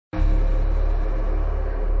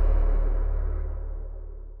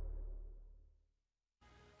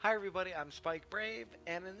Hi everybody, I'm Spike Brave,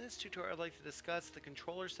 and in this tutorial I'd like to discuss the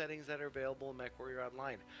controller settings that are available in MechWarrior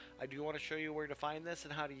Online. I do want to show you where to find this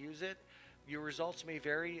and how to use it. Your results may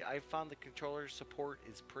vary. I found the controller support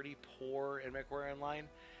is pretty poor in MechWarrior Online,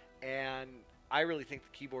 and I really think the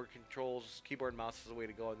keyboard and mouse is the way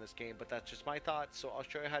to go in this game, but that's just my thoughts, so I'll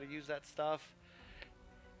show you how to use that stuff.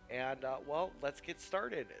 And well, let's get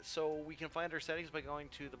started. So we can find our settings by going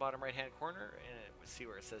to the bottom right hand corner and see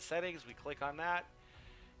where it says settings. We click on that,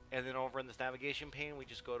 and then over in this navigation pane, we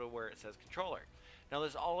just go to where it says controller. Now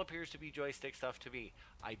this all appears to be joystick stuff to me.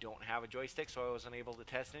 I don't have a joystick, so I wasn't able to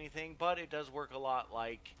test anything, but it does work a lot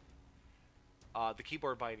like the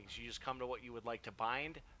keyboard bindings. You just come to what you would like to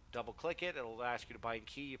bind, double click it, it'll ask you to bind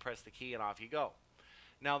key, you press the key, and off you go.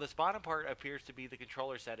 Now this bottom part appears to be the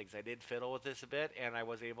controller settings. I did fiddle with this a bit, and I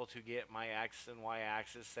was able to get my X and Y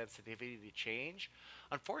axis sensitivity to change.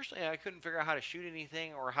 Unfortunately, I couldn't figure out how to shoot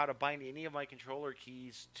anything or how to bind any of my controller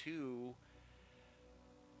keys to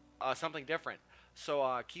something different.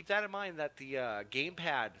 So keep that in mind that the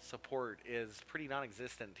gamepad support is pretty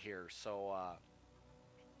non-existent here. So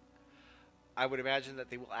I would imagine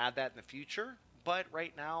that they will add that in the future. But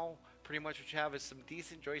right now, pretty much what you have is some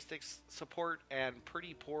decent joysticks support and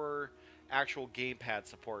pretty poor actual gamepad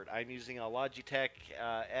support. I'm using a Logitech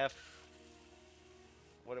F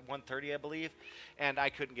 130, I believe, and I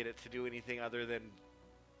couldn't get it to do anything other than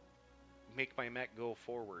make my mech go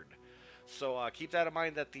forward. So keep that in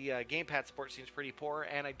mind that the gamepad support seems pretty poor,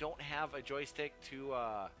 and I don't have a joystick to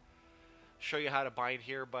show you how to bind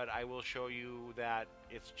here, but I will show you that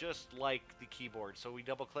it's just like the keyboard. So we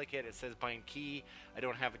double click it, it says bind key. I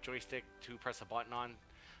don't have a joystick to press a button on,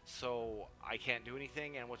 so I can't do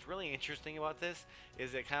anything. And what's really interesting about this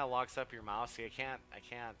is it kind of locks up your mouse. See,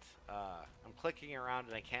 I'm clicking around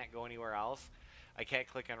and I can't go anywhere else. I can't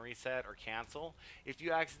click on reset or cancel. If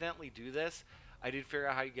you accidentally do this, I did figure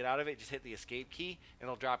out how you get out of it. Just hit the escape key and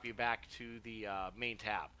it'll drop you back to the main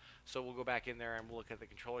tab. So we'll go back in there and we'll look at the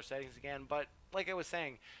controller settings again. But like I was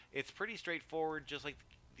saying, it's pretty straightforward, just like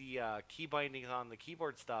the key bindings on the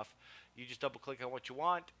keyboard stuff. You just double click on what you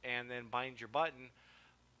want and then bind your button.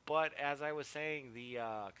 But as I was saying, the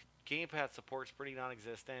gamepad support's pretty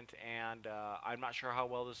non-existent, and I'm not sure how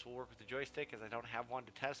well this will work with the joystick, as I don't have one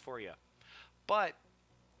to test for you. But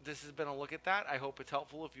this has been a look at that. I hope it's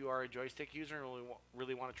helpful if you are a joystick user and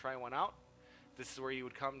really want to try one out. This is where you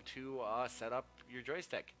would come to set up your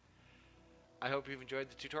joystick. I hope you've enjoyed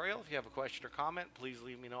the tutorial. If you have a question or comment, please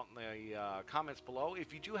leave me a note in the comments below.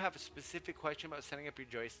 If you do have a specific question about setting up your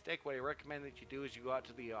joystick, what I recommend that you do is you go out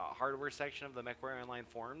to the hardware section of the MechWarrior Online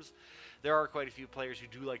forums. There are quite a few players who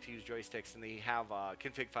do like to use joysticks, and they have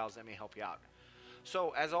config files that may help you out.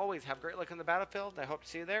 So, as always, have great luck on the battlefield. I hope to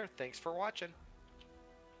see you there. Thanks for watching.